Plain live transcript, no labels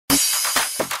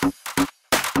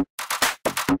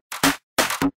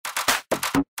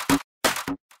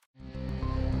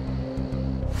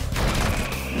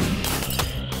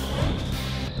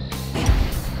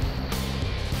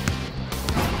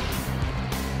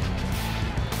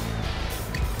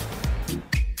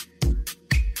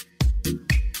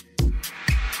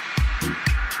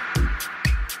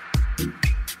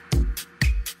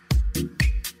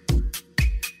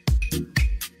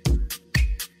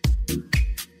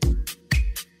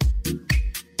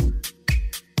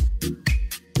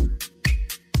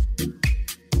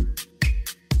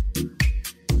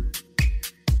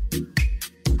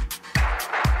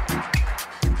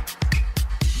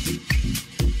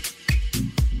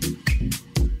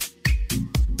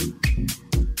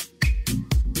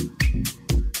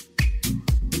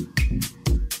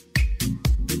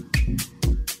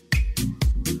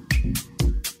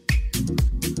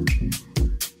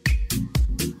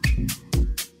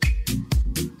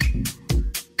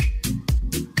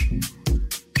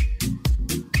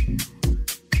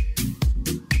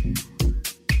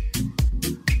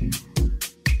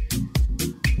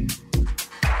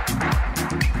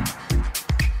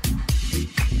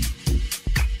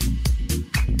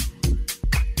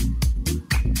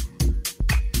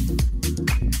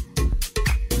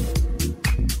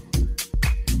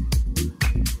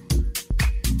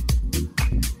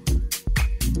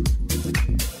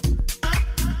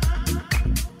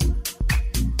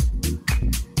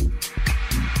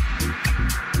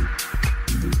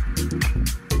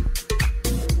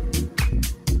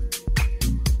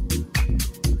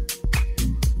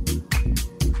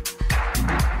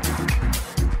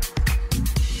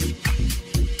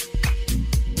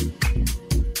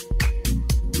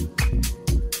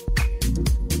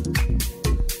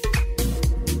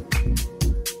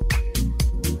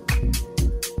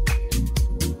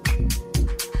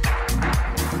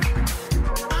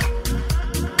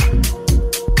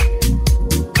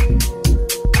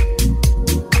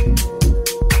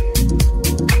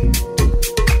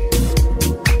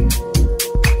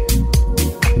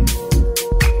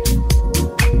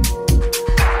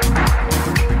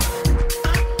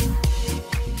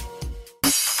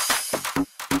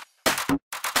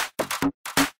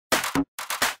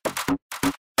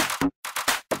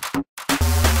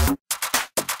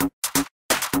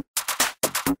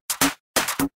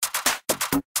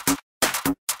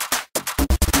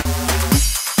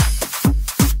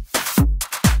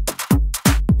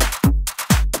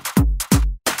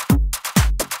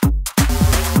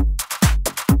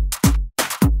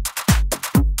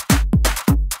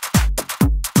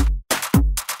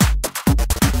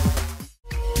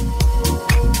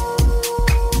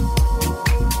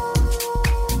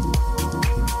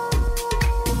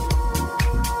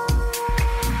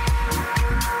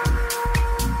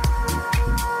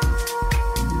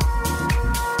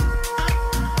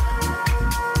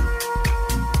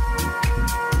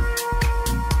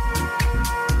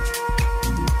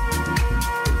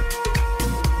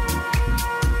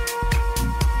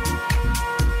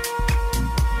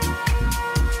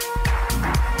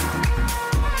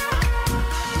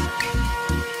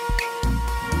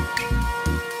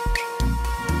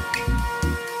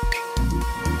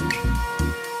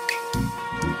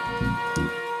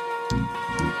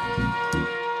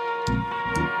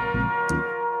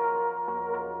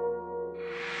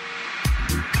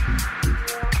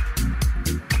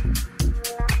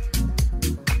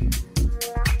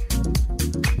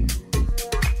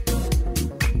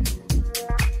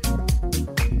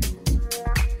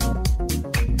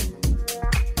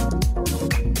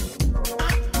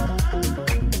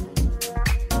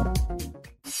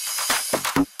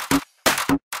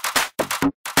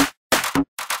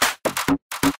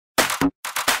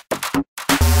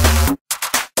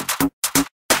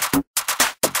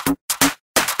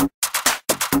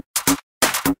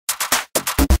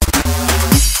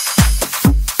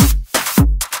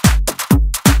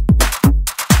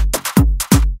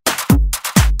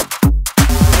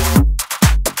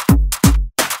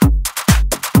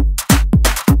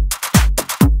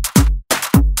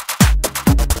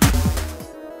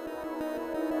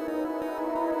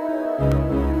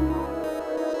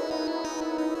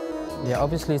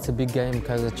obviously it's a big game,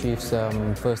 Kaizer Chiefs.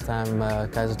 First time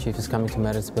Kaizer Chiefs is coming to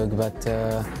Maritzburg, but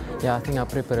yeah, I think our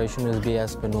preparation will be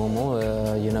as per normal.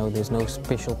 You know, there's no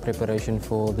special preparation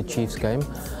for the Chiefs game.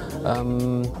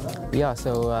 Yeah,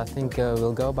 so I think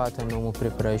we'll go about our normal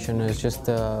preparation. It's just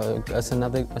as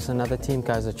another team,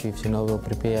 Kaizer Chiefs. You know, we'll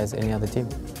prepare as any other team.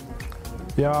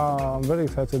 Yeah, I'm very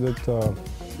excited that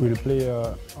we'll play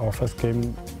our first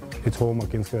game at home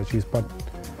against Kaizer Chiefs. But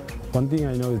one thing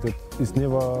I know is that it's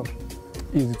never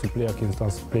easy to play against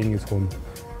us playing at home.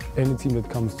 Any team that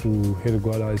comes to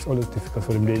Herigwala, it's always difficult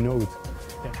for them. They know it.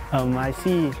 Yeah. I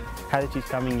see Kaizer Chiefs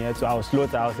coming here to our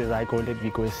slaughterhouse, as I call it,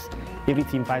 because every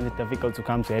team finds it difficult to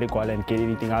come to Herigwala and get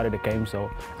anything out of the game.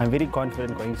 So I'm very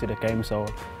confident going to the game. So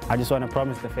I just want to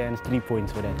promise the fans 3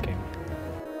 points for that game.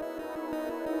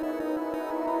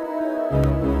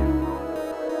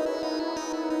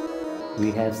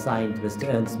 We have signed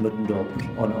Mr. Ernst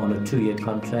Middendorp on a 2-year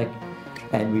contract,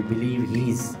 and we believe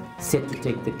he's set to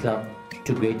take the club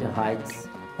to greater heights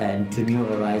and to new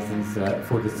horizons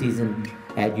for the season,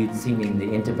 as you've seen in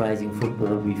the enterprising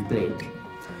football we've played.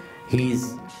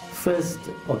 His first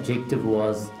objective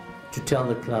was to tell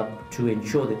the club to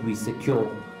ensure that we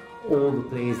secure all the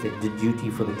players that did duty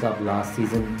for the club last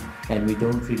season and we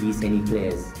don't release any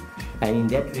players. And in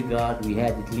that regard, we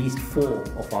had at least 4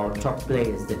 of our top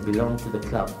players that belong to the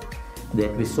club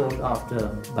that were sought after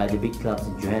by the big clubs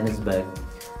in Johannesburg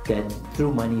that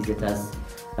threw monies at us,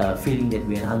 feeling that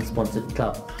we're an unsponsored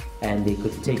club and they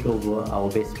could take over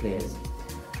our best players.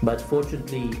 But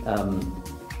fortunately,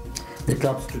 the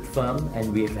club stood firm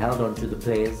and we've held on to the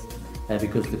players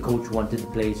because the coach wanted the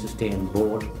players to stay on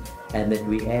board, and that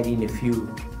we add in a few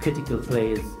critical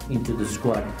players into the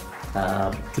squad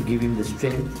to give him the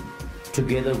strength,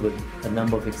 together with a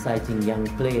number of exciting young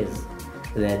players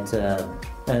that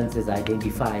Ernst has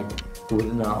identified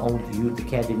within our own youth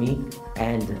academy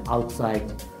and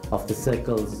outside of the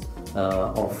circles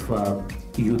of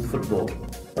youth football.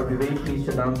 We're very pleased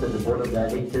to announce that the Board of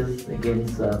Directors,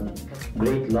 against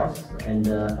great loss and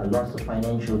a loss of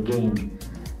financial gain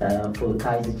for the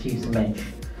Kaizer Chiefs match,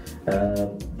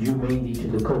 due mainly to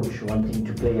the coach wanting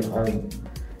to play at home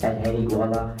at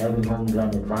Herigwala, having home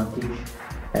ground advantage,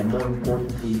 and more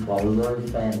importantly for our loyal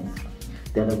fans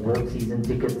that have bought season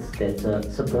tickets, that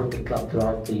support the club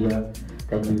throughout the year,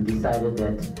 that we've decided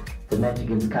that the match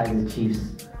against Kaizer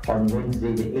Chiefs on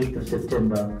Wednesday the 8th of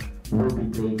September will be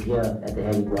played here at the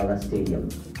Herigwala Stadium.